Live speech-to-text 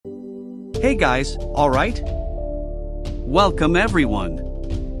Hey guys, alright? Welcome everyone.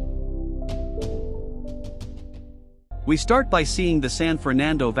 We start by seeing the San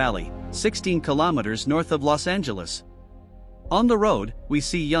Fernando Valley, 16 kilometers north of Los Angeles. On the road, we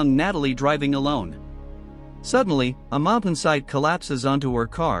see young Natalie driving alone. Suddenly, a mountainside collapses onto her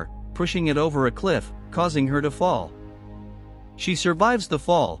car, pushing it over a cliff, causing her to fall. She survives the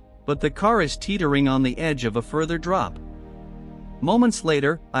fall, but the car is teetering on the edge of a further drop. Moments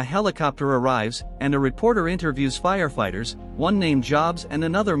later, a helicopter arrives, and a reporter interviews firefighters, one named Jobs and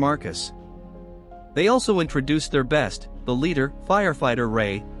another Marcus. They also introduce their best, the leader, firefighter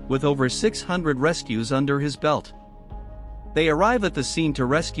Ray, with over 600 rescues under his belt. They arrive at the scene to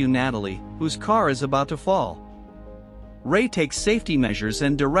rescue Natalie, whose car is about to fall. Ray takes safety measures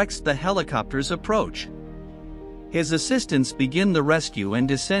and directs the helicopter's approach. His assistants begin the rescue and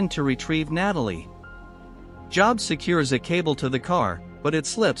descend to retrieve Natalie. Jobs secures a cable to the car, but it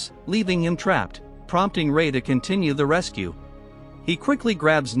slips, leaving him trapped, prompting Ray to continue the rescue. He quickly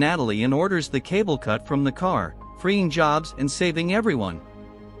grabs Natalie and orders the cable cut from the car, freeing Jobs and saving everyone.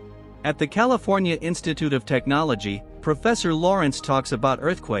 At the California Institute of Technology, Professor Lawrence talks about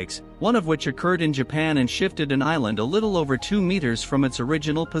earthquakes, one of which occurred in Japan and shifted an island a little over 2 meters from its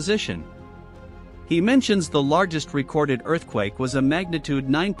original position. He mentions the largest recorded earthquake was a magnitude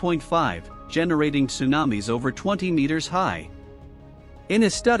 9.5, generating tsunamis over 20 meters high. In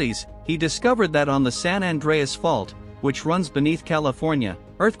his studies, he discovered that on the San Andreas Fault, which runs beneath California,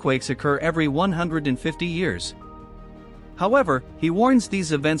 earthquakes occur every 150 years. However, he warns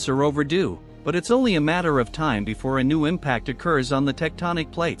these events are overdue, but it's only a matter of time before a new impact occurs on the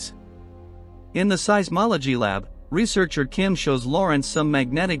tectonic plates. In the seismology lab, researcher Kim shows Lawrence some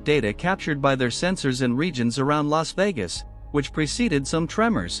magnetic data captured by their sensors in regions around Las Vegas, which preceded some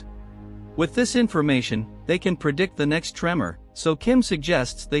tremors. With this information, they can predict the next tremor, so Kim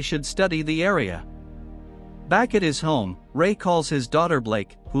suggests they should study the area. Back at his home, Ray calls his daughter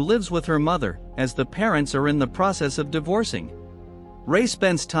Blake, who lives with her mother, as the parents are in the process of divorcing. Ray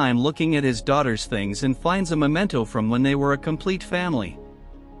spends time looking at his daughter's things and finds a memento from when they were a complete family.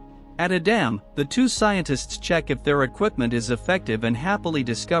 At a dam, the two scientists check if their equipment is effective and happily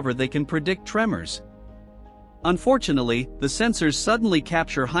discover they can predict tremors. Unfortunately, the sensors suddenly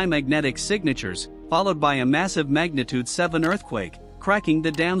capture high magnetic signatures, followed by a massive magnitude 7 earthquake, cracking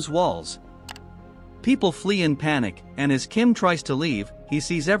the dam's walls. People flee in panic, and as Kim tries to leave, he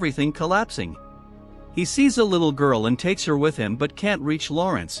sees everything collapsing. He sees a little girl and takes her with him but can't reach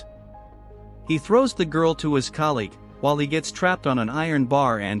Lawrence. He throws the girl to his colleague, while he gets trapped on an iron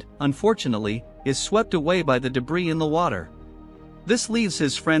bar and, unfortunately, is swept away by the debris in the water. This leaves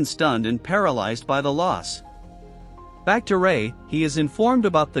his friend stunned and paralyzed by the loss. Back to Ray, he is informed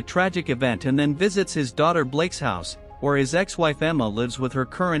about the tragic event and then visits his daughter Blake's house, where his ex-wife Emma lives with her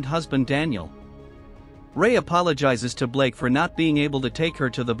current husband Daniel. Ray apologizes to Blake for not being able to take her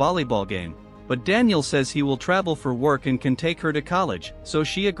to the volleyball game, but Daniel says he will travel for work and can take her to college, so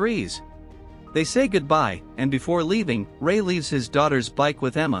she agrees. They say goodbye, and before leaving, Ray leaves his daughter's bike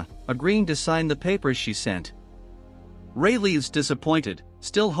with Emma, agreeing to sign the papers she sent. Ray leaves disappointed,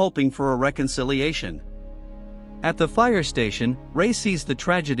 still hoping for a reconciliation. At the fire station, Ray sees the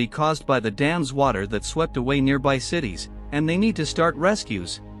tragedy caused by the dam's water that swept away nearby cities, and they need to start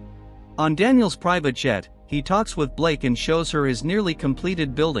rescues. On Daniel's private jet, he talks with Blake and shows her his nearly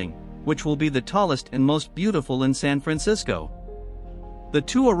completed building, which will be the tallest and most beautiful in San Francisco. The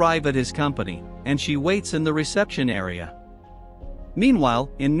two arrive at his company, and she waits in the reception area. Meanwhile,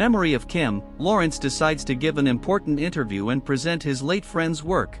 in memory of Kim, Lawrence decides to give an important interview and present his late friend's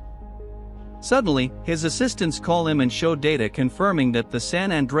work. Suddenly, his assistants call him and show data confirming that the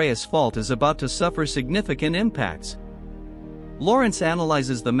San Andreas Fault is about to suffer significant impacts. Lawrence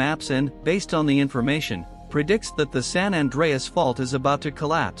analyzes the maps and, based on the information, predicts that the San Andreas Fault is about to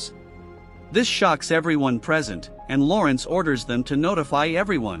collapse. This shocks everyone present, and Lawrence orders them to notify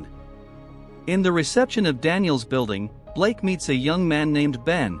everyone. In the reception of Daniel's building, Blake meets a young man named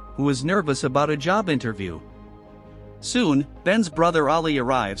Ben, who is nervous about a job interview. Soon, Ben's brother Ollie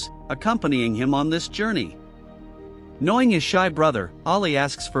arrives, accompanying him on this journey. Knowing his shy brother, Ollie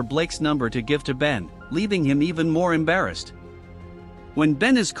asks for Blake's number to give to Ben, leaving him even more embarrassed. When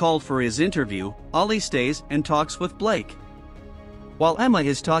Ben is called for his interview, Ollie stays and talks with Blake. While Emma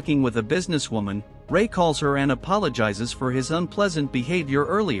is talking with a businesswoman, Ray calls her and apologizes for his unpleasant behavior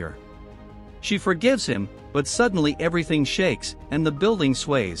earlier. She forgives him, but suddenly everything shakes, and the building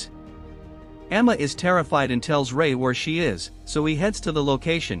sways. Emma is terrified and tells Ray where she is, so he heads to the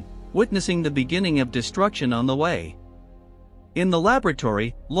location, witnessing the beginning of destruction on the way. In the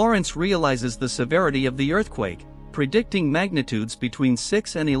laboratory, Lawrence realizes the severity of the earthquake, predicting magnitudes between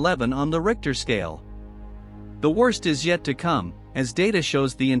 6 and 11 on the Richter scale. The worst is yet to come, as data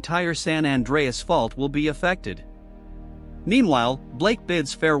shows the entire San Andreas fault will be affected. Meanwhile, Blake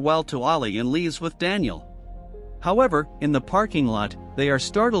bids farewell to Ollie and leaves with Daniel. However, in the parking lot, they are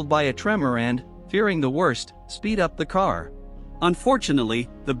startled by a tremor and, fearing the worst, speed up the car. Unfortunately,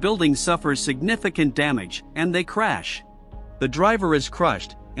 the building suffers significant damage, and they crash. The driver is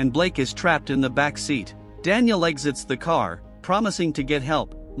crushed, and Blake is trapped in the back seat. Daniel exits the car, promising to get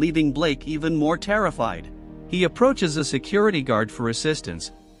help, leaving Blake even more terrified. He approaches a security guard for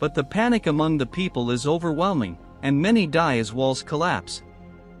assistance, but the panic among the people is overwhelming, and many die as walls collapse.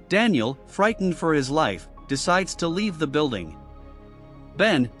 Daniel, frightened for his life, decides to leave the building.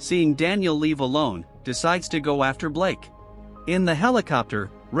 Ben, seeing Daniel leave alone, decides to go after Blake. In the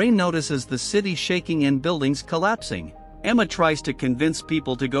helicopter, Ray notices the city shaking and buildings collapsing. Emma tries to convince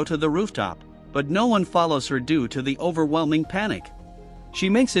people to go to the rooftop, but no one follows her due to the overwhelming panic. She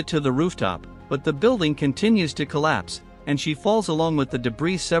makes it to the rooftop, but the building continues to collapse, and she falls along with the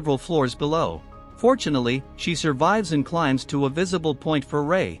debris several floors below. Fortunately, she survives and climbs to a visible point for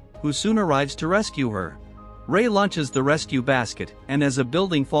Ray, who soon arrives to rescue her. Ray launches the rescue basket, and as a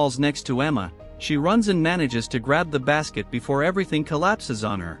building falls next to Emma, she runs and manages to grab the basket before everything collapses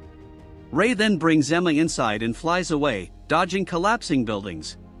on her. Ray then brings Emma inside and flies away, dodging collapsing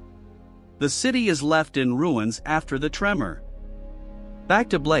buildings. The city is left in ruins after the tremor. Back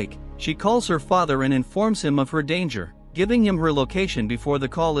to Blake, she calls her father and informs him of her danger, giving him her location before the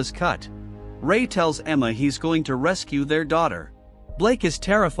call is cut. Ray tells Emma he's going to rescue their daughter. Blake is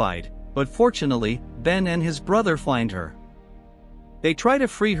terrified, but fortunately, Ben and his brother find her. They try to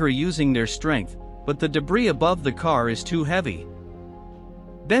free her using their strength, but the debris above the car is too heavy.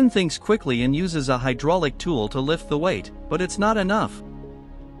 Ben thinks quickly and uses a hydraulic tool to lift the weight, but it's not enough.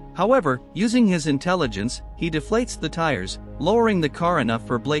 However, using his intelligence, he deflates the tires, lowering the car enough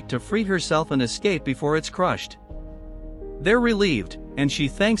for Blake to free herself and escape before it's crushed. They're relieved, and she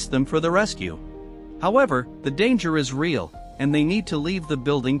thanks them for the rescue. However, the danger is real, and they need to leave the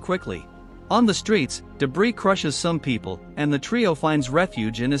building quickly. On the streets, debris crushes some people, and the trio finds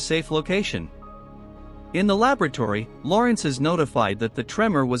refuge in a safe location. In the laboratory, Lawrence is notified that the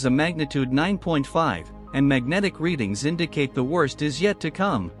tremor was a magnitude 9.5, and magnetic readings indicate the worst is yet to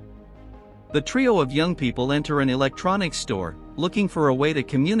come. The trio of young people enter an electronics store, looking for a way to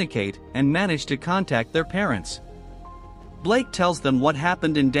communicate, and manage to contact their parents. Blake tells them what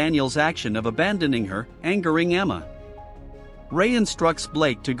happened in Daniel's action of abandoning her, angering Emma. Ray instructs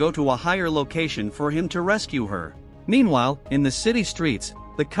Blake to go to a higher location for him to rescue her. Meanwhile, in the city streets,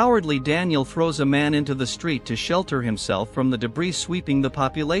 the cowardly Daniel throws a man into the street to shelter himself from the debris sweeping the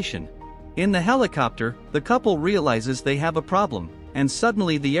population. In the helicopter, the couple realizes they have a problem, and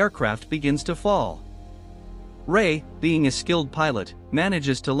suddenly the aircraft begins to fall. Ray, being a skilled pilot,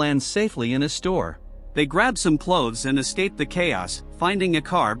 manages to land safely in a store. They grab some clothes and escape the chaos, finding a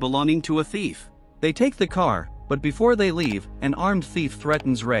car belonging to a thief. They take the car, but before they leave, an armed thief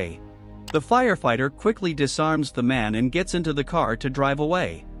threatens Ray. The firefighter quickly disarms the man and gets into the car to drive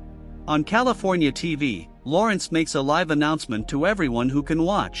away. On California TV, Lawrence makes a live announcement to everyone who can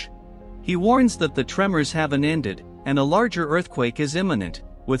watch. He warns that the tremors haven't ended, and a larger earthquake is imminent,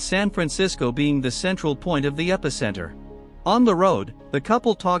 with San Francisco being the central point of the epicenter. On the road, the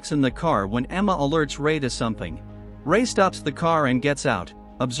couple talks in the car when Emma alerts Ray to something. Ray stops the car and gets out,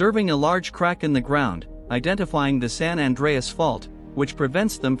 observing a large crack in the ground, identifying the San Andreas fault, which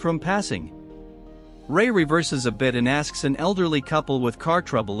prevents them from passing. Ray reverses a bit and asks an elderly couple with car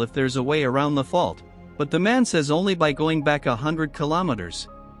trouble if there's a way around the fault, but the man says only by going back 100 kilometers.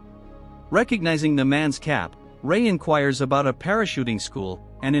 Recognizing the man's cap, Ray inquires about a parachuting school,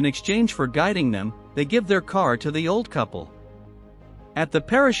 and in exchange for guiding them, they give their car to the old couple. At the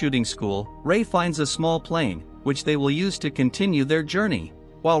parachuting school, Ray finds a small plane, which they will use to continue their journey.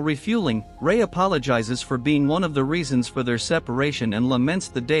 While refueling, Ray apologizes for being one of the reasons for their separation and laments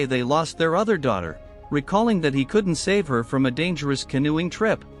the day they lost their other daughter, recalling that he couldn't save her from a dangerous canoeing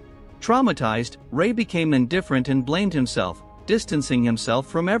trip. Traumatized, Ray became indifferent and blamed himself, distancing himself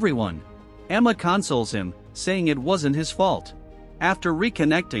from everyone. Emma consoles him, saying it wasn't his fault. After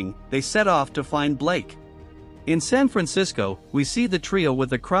reconnecting, they set off to find Blake. In San Francisco, we see the trio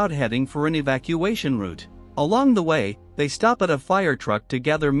with a crowd heading for an evacuation route. Along the way, they stop at a fire truck to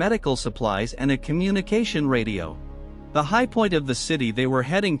gather medical supplies and a communication radio. The high point of the city they were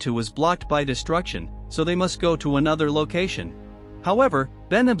heading to was blocked by destruction, so they must go to another location. However,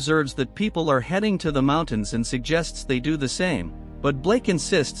 Ben observes that people are heading to the mountains and suggests they do the same, but Blake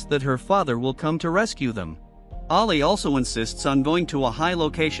insists that her father will come to rescue them. Ollie also insists on going to a high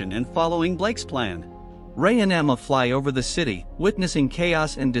location and following Blake's plan. Ray and Emma fly over the city, witnessing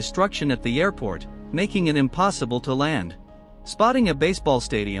chaos and destruction at the airport, making it impossible to land. Spotting a baseball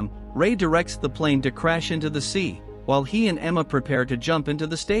stadium, Ray directs the plane to crash into the sea, while he and Emma prepare to jump into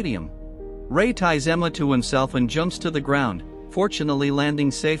the stadium. Ray ties Emma to himself and jumps to the ground, fortunately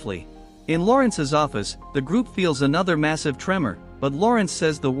landing safely. In Lawrence's office, the group feels another massive tremor, but Lawrence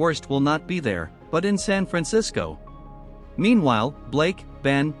says the worst will not be there, but in San Francisco. Meanwhile, Blake,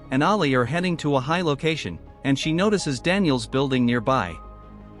 Ben, and Ollie are heading to a high location, and she notices Daniel's building nearby.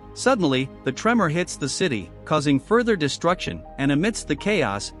 Suddenly, the tremor hits the city, causing further destruction, and amidst the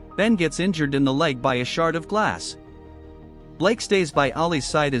chaos, Ben gets injured in the leg by a shard of glass. Blake stays by Ollie's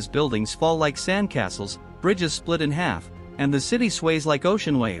side as buildings fall like sandcastles, bridges split in half, and the city sways like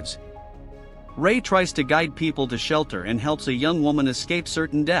ocean waves. Ray tries to guide people to shelter and helps a young woman escape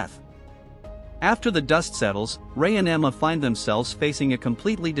certain death. After the dust settles, Ray and Emma find themselves facing a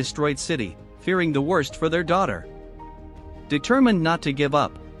completely destroyed city, fearing the worst for their daughter. Determined not to give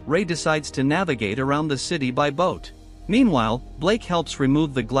up, Ray decides to navigate around the city by boat. Meanwhile, Blake helps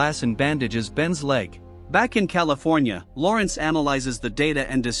remove the glass and bandages Ben's leg. Back in California, Lawrence analyzes the data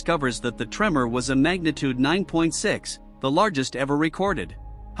and discovers that the tremor was a magnitude 9.6, the largest ever recorded.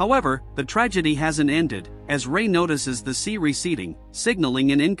 However, the tragedy hasn't ended, as Ray notices the sea receding,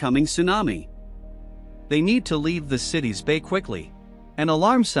 signaling an incoming tsunami. They need to leave the city's bay quickly. An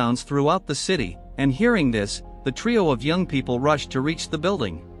alarm sounds throughout the city, and hearing this, the trio of young people rush to reach the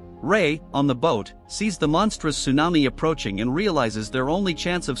building. Ray, on the boat, sees the monstrous tsunami approaching and realizes their only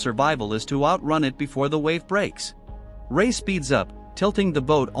chance of survival is to outrun it before the wave breaks. Ray speeds up, tilting the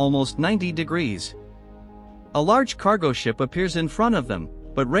boat almost 90 degrees. A large cargo ship appears in front of them,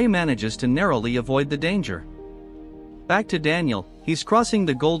 but Ray manages to narrowly avoid the danger. Back to Daniel, he's crossing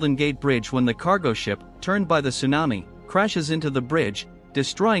the Golden Gate Bridge when the cargo ship, turned by the tsunami, crashes into the bridge,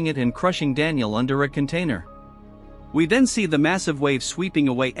 destroying it and crushing Daniel under a container. We then see the massive wave sweeping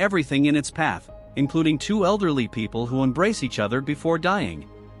away everything in its path, including two elderly people who embrace each other before dying.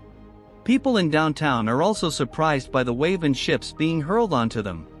 People in downtown are also surprised by the wave and ships being hurled onto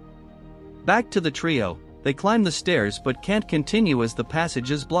them. Back to the trio, they climb the stairs but can't continue as the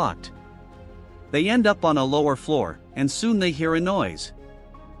passage is blocked. They end up on a lower floor, and soon they hear a noise.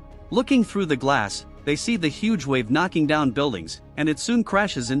 Looking through the glass, they see the huge wave knocking down buildings, and it soon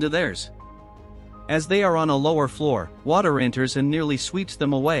crashes into theirs. As they are on a lower floor, water enters and nearly sweeps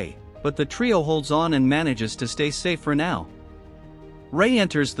them away, but the trio holds on and manages to stay safe for now. Ray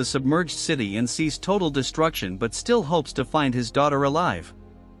enters the submerged city and sees total destruction but still hopes to find his daughter alive.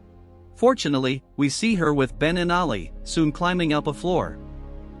 Fortunately, we see her with Ben and Ollie, soon climbing up a floor.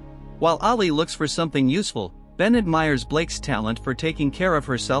 While Ollie looks for something useful, Ben admires Blake's talent for taking care of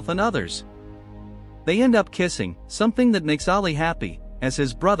herself and others. They end up kissing, something that makes Ollie happy, as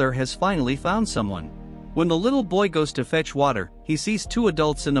his brother has finally found someone. When the little boy goes to fetch water, he sees two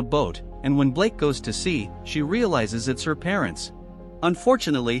adults in a boat, and when Blake goes to see, she realizes it's her parents.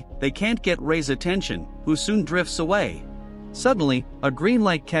 Unfortunately, they can't get Ray's attention, who soon drifts away. Suddenly, a green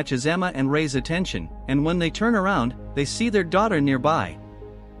light catches Emma and Ray's attention, and when they turn around, they see their daughter nearby.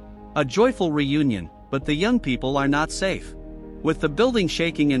 A joyful reunion, but the young people are not safe. With the building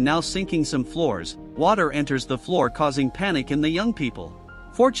shaking and now sinking some floors, water enters the floor causing panic in the young people.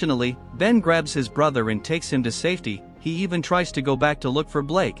 Fortunately, Ben grabs his brother and takes him to safety. He even tries to go back to look for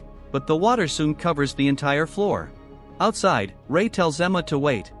Blake, but the water soon covers the entire floor. Outside, Ray tells Emma to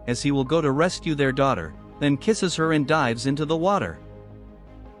wait, as he will go to rescue their daughter, then kisses her and dives into the water.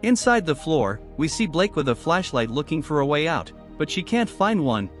 Inside the floor, we see Blake with a flashlight looking for a way out, but she can't find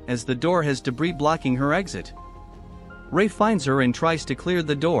one, as the door has debris blocking her exit. Ray finds her and tries to clear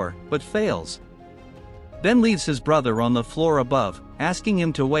the door, but fails. Ben leaves his brother on the floor above, asking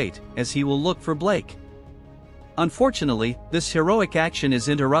him to wait, as he will look for Blake. Unfortunately, this heroic action is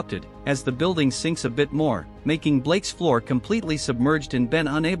interrupted, as the building sinks a bit more, making Blake's floor completely submerged and Ben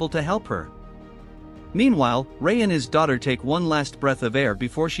unable to help her. Meanwhile, Ray and his daughter take one last breath of air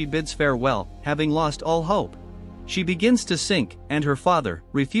before she bids farewell, having lost all hope. She begins to sink, and her father,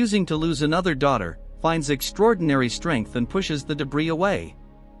 refusing to lose another daughter, finds extraordinary strength and pushes the debris away.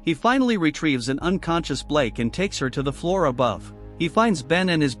 He finally retrieves an unconscious Blake and takes her to the floor above. He finds Ben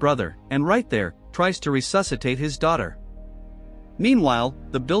and his brother, and right there, tries to resuscitate his daughter. Meanwhile,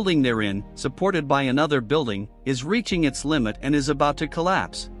 the building they're in, supported by another building, is reaching its limit and is about to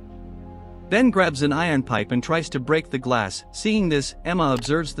collapse. Ben grabs an iron pipe and tries to break the glass. Seeing this, Emma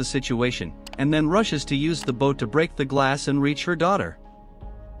observes the situation, and then rushes to use the boat to break the glass and reach her daughter.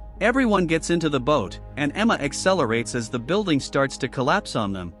 Everyone gets into the boat, and Emma accelerates as the building starts to collapse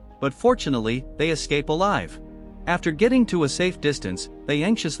on them, but fortunately, they escape alive. After getting to a safe distance, they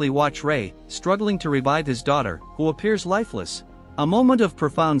anxiously watch Ray, struggling to revive his daughter, who appears lifeless. A moment of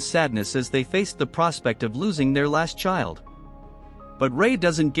profound sadness as they face the prospect of losing their last child. But Ray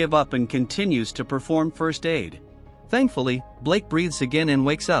doesn't give up and continues to perform first aid. Thankfully, Blake breathes again and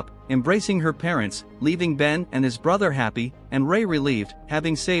wakes up, embracing her parents, leaving Ben and his brother happy, and Ray relieved,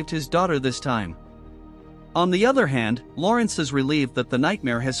 having saved his daughter this time. On the other hand, Lawrence is relieved that the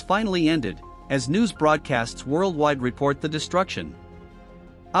nightmare has finally ended, as news broadcasts worldwide report the destruction.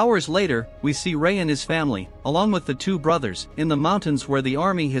 Hours later, we see Ray and his family, along with the two brothers, in the mountains where the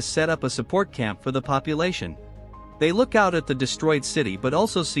army has set up a support camp for the population. They look out at the destroyed city but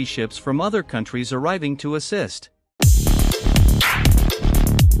also see ships from other countries arriving to assist.